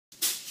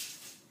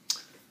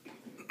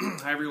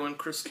Hi everyone,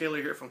 Chris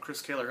Kaler here from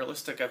Chris Kaler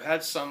Holistic. I've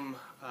had some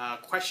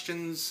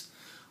questions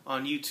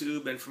on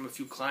YouTube and from a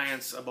few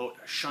clients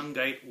about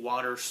Shungite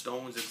water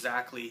stones,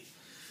 exactly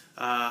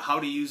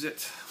how to use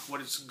it, what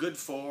it's good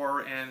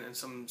for, and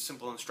some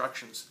simple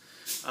instructions.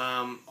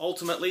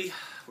 Ultimately,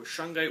 with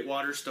Shungite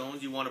water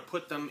stones, you want to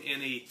put them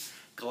in a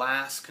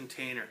glass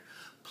container.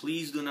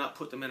 Please do not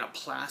put them in a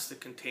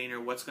plastic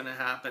container. What's going to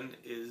happen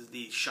is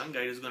the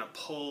Shungite is going to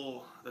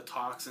pull the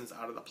toxins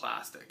out of the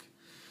plastic.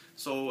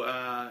 So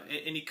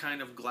any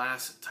kind of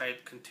glass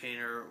type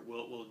container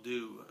will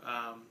do.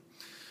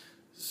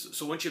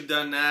 So once you've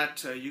done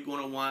that, you're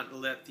going to want to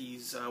let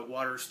these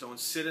water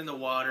stones sit in the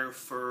water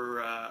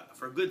for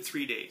a good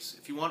 3 days.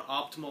 If you want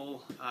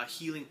optimal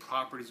healing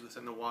properties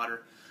within the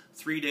water,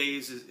 3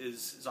 days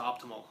is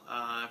optimal.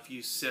 If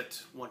you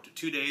sit 1 to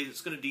 2 days,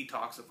 it's going to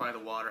detoxify the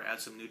water,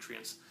 add some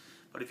nutrients.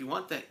 But if you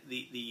want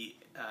the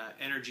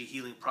energy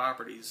healing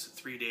properties,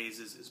 3 days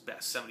is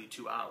best,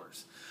 72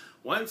 hours.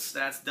 Once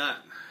that's done,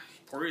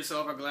 pour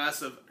yourself a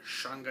glass of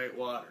Shungite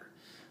water.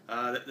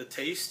 The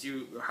taste,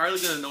 you're hardly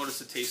going to notice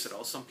the taste at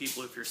all. Some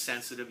people, if you're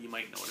sensitive, you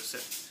might notice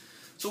it.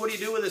 So what do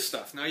you do with this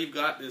stuff? Now you've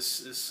got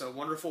this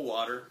wonderful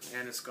water,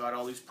 and it's got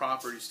all these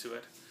properties to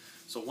it.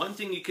 So one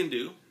thing you can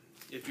do,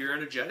 if you're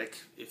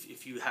energetic,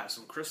 if you have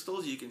some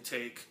crystals, you can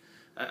take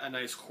a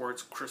nice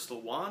quartz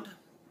crystal wand,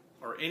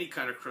 or any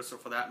kind of crystal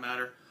for that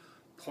matter,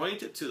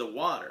 point it to the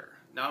water.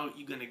 Now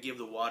you're going to give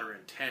the water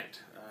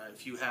intent.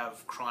 If you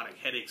have chronic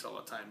headaches all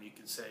the time, you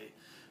can say,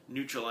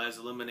 neutralize,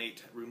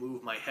 eliminate,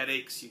 remove my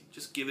headaches. You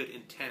just give it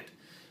intent.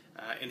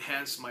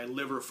 Enhance my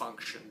liver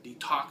function,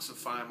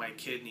 detoxify my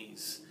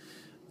kidneys.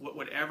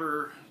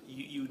 Whatever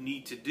you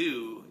need to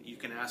do, you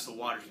can ask the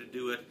water to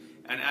do it.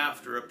 And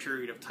after a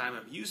period of time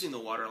of using the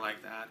water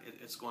like that,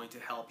 it's going to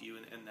help you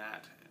in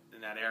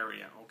that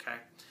area. Okay.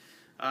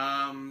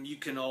 You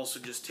can also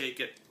just take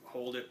it,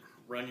 hold it,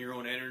 run your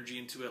own energy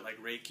into it, like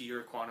Reiki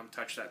or quantum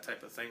touch, that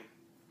type of thing.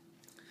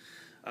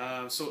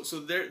 So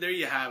there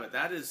you have it.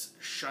 That is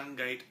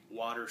Shungite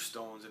water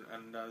stones,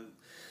 and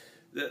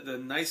the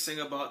nice thing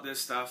about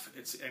this stuff,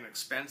 it's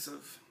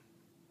inexpensive.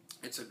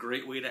 It's a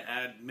great way to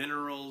add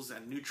minerals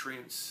and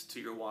nutrients to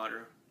your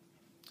water.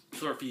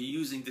 So if you're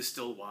using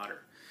distilled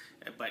water,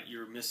 but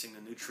you're missing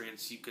the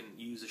nutrients, you can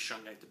use the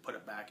Shungite to put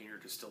it back in your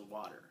distilled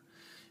water.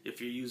 If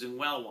you're using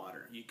well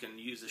water, you can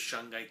use the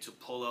Shungite to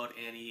pull out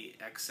any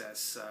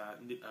excess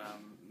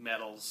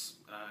metals,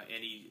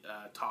 any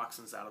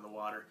toxins out of the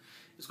water.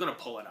 It's going to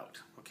pull it out,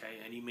 okay?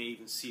 And you may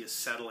even see a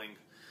settling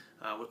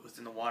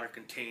within the water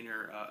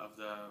container of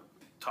the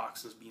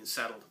toxins being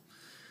settled.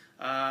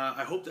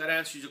 I hope that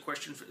answers your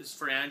question. It's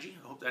for Angie.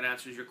 I hope that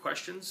answers your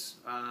questions.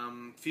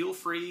 Feel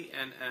free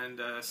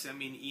and send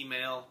me an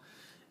email.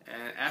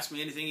 And ask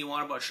me anything you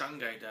want about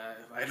Shungite.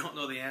 If I don't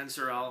know the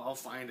answer, I'll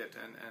find it.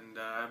 And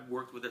I've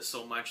worked with it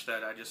so much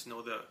that I just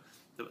know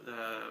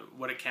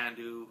what it can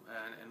do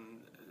and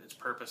its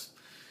purpose.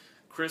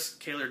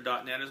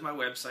 ChrisKaler.net is my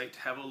website.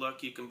 Have a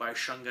look. You can buy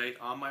Shungite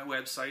on my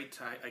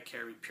website. I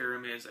carry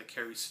pyramids, I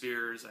carry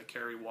spheres, I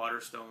carry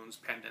water stones,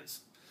 pendants.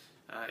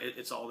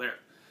 It's all there.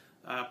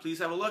 Please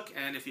have a look.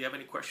 And if you have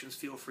any questions,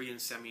 feel free and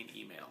send me an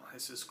email.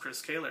 This is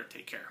Chris Kaler.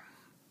 Take care.